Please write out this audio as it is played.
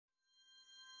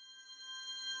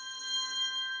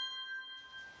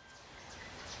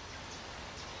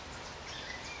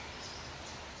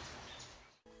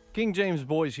King James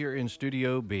Boys here in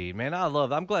Studio B. Man,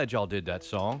 I'm glad y'all did that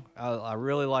song. I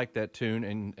really like that tune,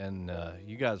 and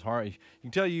you guys, you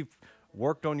can tell you've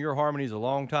worked on your harmonies a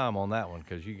long time on that one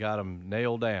because you got them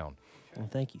nailed down. Well,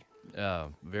 thank you.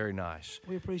 Very nice.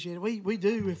 We appreciate it. We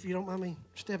do, if you don't mind me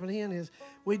stepping in, is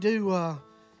we do,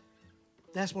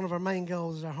 that's one of our main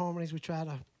goals is our harmonies. We try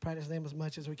to practice them as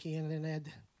much as we can and then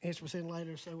add instruments in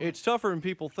later. So it's tougher than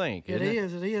people think. It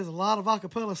is. A lot of a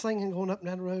cappella singing going up and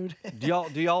down the road. do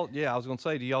y'all? Yeah, I was gonna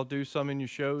say, do y'all do some in your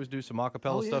shows? Do some a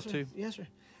cappella stuff sir. too? Yes, sir.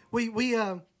 We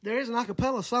there is an a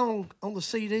cappella song on the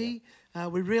CD.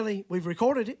 We've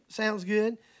recorded it. Sounds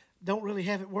good. Don't really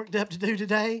have it worked up to do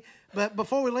today, but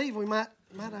before we leave, we might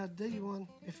do you one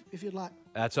if you'd like.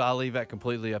 I'll leave that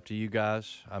completely up to you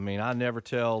guys. I mean, I never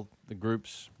tell the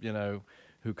groups,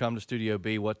 who come to Studio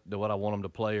B what I want them to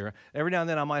play. Or every now and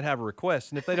then I might have a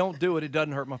request, and if they don't do it, it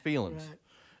doesn't hurt my feelings.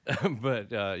 Right.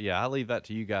 But I leave that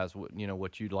to you guys.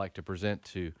 What you'd like to present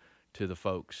to the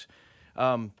folks.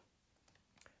 I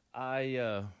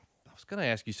was going to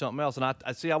ask you something else, and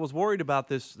I was worried about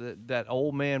that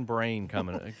old man brain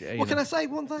coming. Well, can I say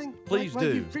one thing? Please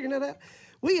do. You figuring that out?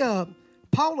 We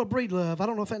Paula Breedlove. I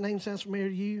don't know if that name sounds familiar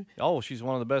to you. Oh, she's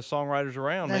one of the best songwriters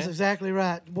around. That's exactly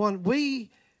right.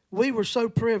 We were so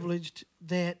privileged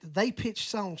that they pitched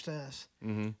songs to us.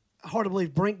 Mm-hmm. Hard to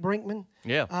believe, Brink Brinkman.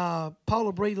 Yeah.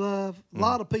 Paula Breedlove. A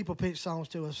lot of people pitched songs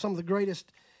to us. Some of the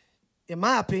greatest, in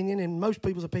my opinion, in most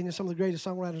people's opinion, some of the greatest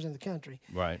songwriters in the country.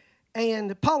 Right.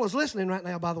 And Paula's listening right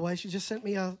now, by the way. She just sent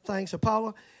me a thing. So,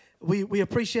 Paula, we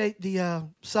appreciate the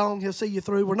song. He'll see you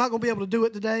through. We're not going to be able to do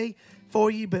it today for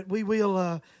you, but we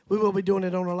will be doing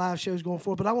it on our live shows going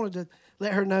forward. But I wanted to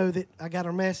let her know that I got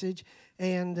her message.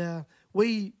 And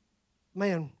we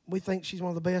think she's one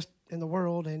of the best in the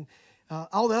world. And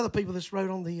all the other people that's wrote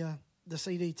on the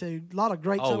CD, too. A lot of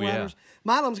great songwriters. Yeah.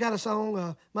 Milam's got a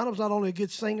song. Milam's not only a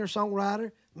good singer,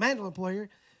 songwriter, mandolin player,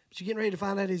 but you're getting ready to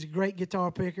find out he's a great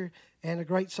guitar picker and a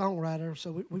great songwriter.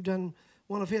 So we've done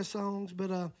one of his songs.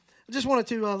 But I just wanted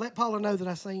to let Paula know that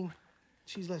I seen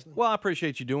she's listening. Well, I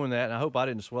appreciate you doing that, and I hope I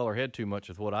didn't swell her head too much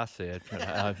with what I said.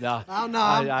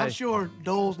 I'm sure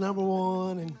Dole's number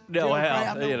one. And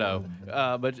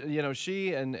but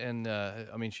she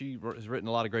she has written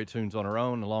a lot of great tunes on her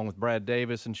own, along with Brad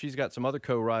Davis, and she's got some other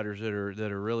co-writers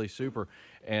that are really super,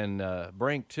 and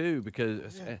Brink too,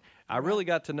 because I really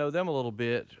got to know them a little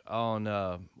bit on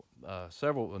a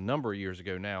number of years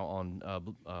ago now on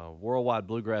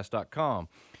worldwidebluegrass.com.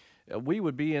 We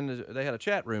would be they had a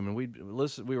chat room, and we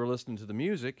were listening to the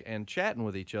music and chatting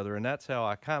with each other, and that's how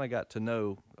I kind of got to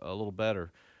know a little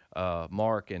better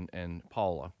Mark and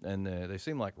Paula, and they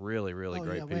seem like really, really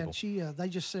great people. Man, they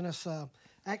just sent us,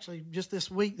 actually just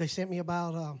this week, they sent me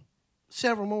about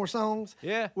several more songs.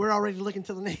 Yeah. We're already looking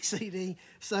to the next CD,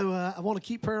 so I want to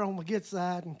keep her on the good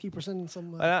side and keep her sending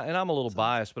some. And I'm a little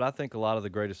biased, but I think a lot of the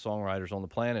greatest songwriters on the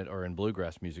planet are in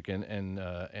bluegrass music, and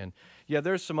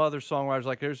there's some other songwriters.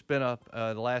 Like there's been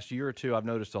the last year or two, I've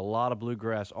noticed a lot of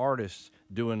bluegrass artists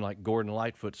doing like Gordon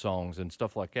Lightfoot songs and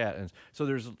stuff like that, and so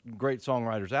there's great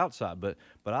songwriters outside, but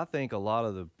I think a lot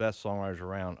of the best songwriters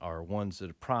around are ones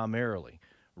that primarily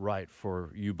write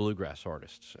for you bluegrass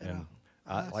artists. Yeah. And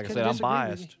like I said, I'm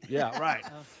biased. Yeah, right.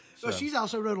 So she's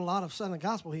also wrote a lot of Southern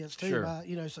gospel hits too.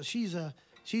 Sure. So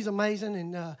she's amazing,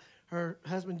 and her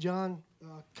husband John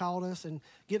called us and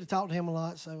get to talk to him a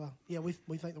lot. So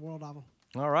we think the world of him.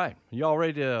 All right, y'all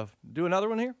ready to do another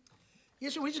one here?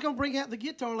 Yes, sir. We're just gonna bring out the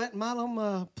guitar, let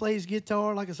Milam play his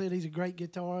guitar. Like I said, he's a great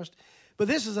guitarist. But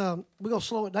this is we're gonna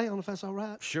slow it down if that's all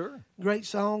right. Sure. Great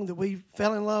song that we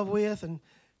fell in love with and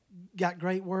got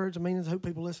great words and meanings. I hope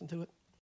people listen to it.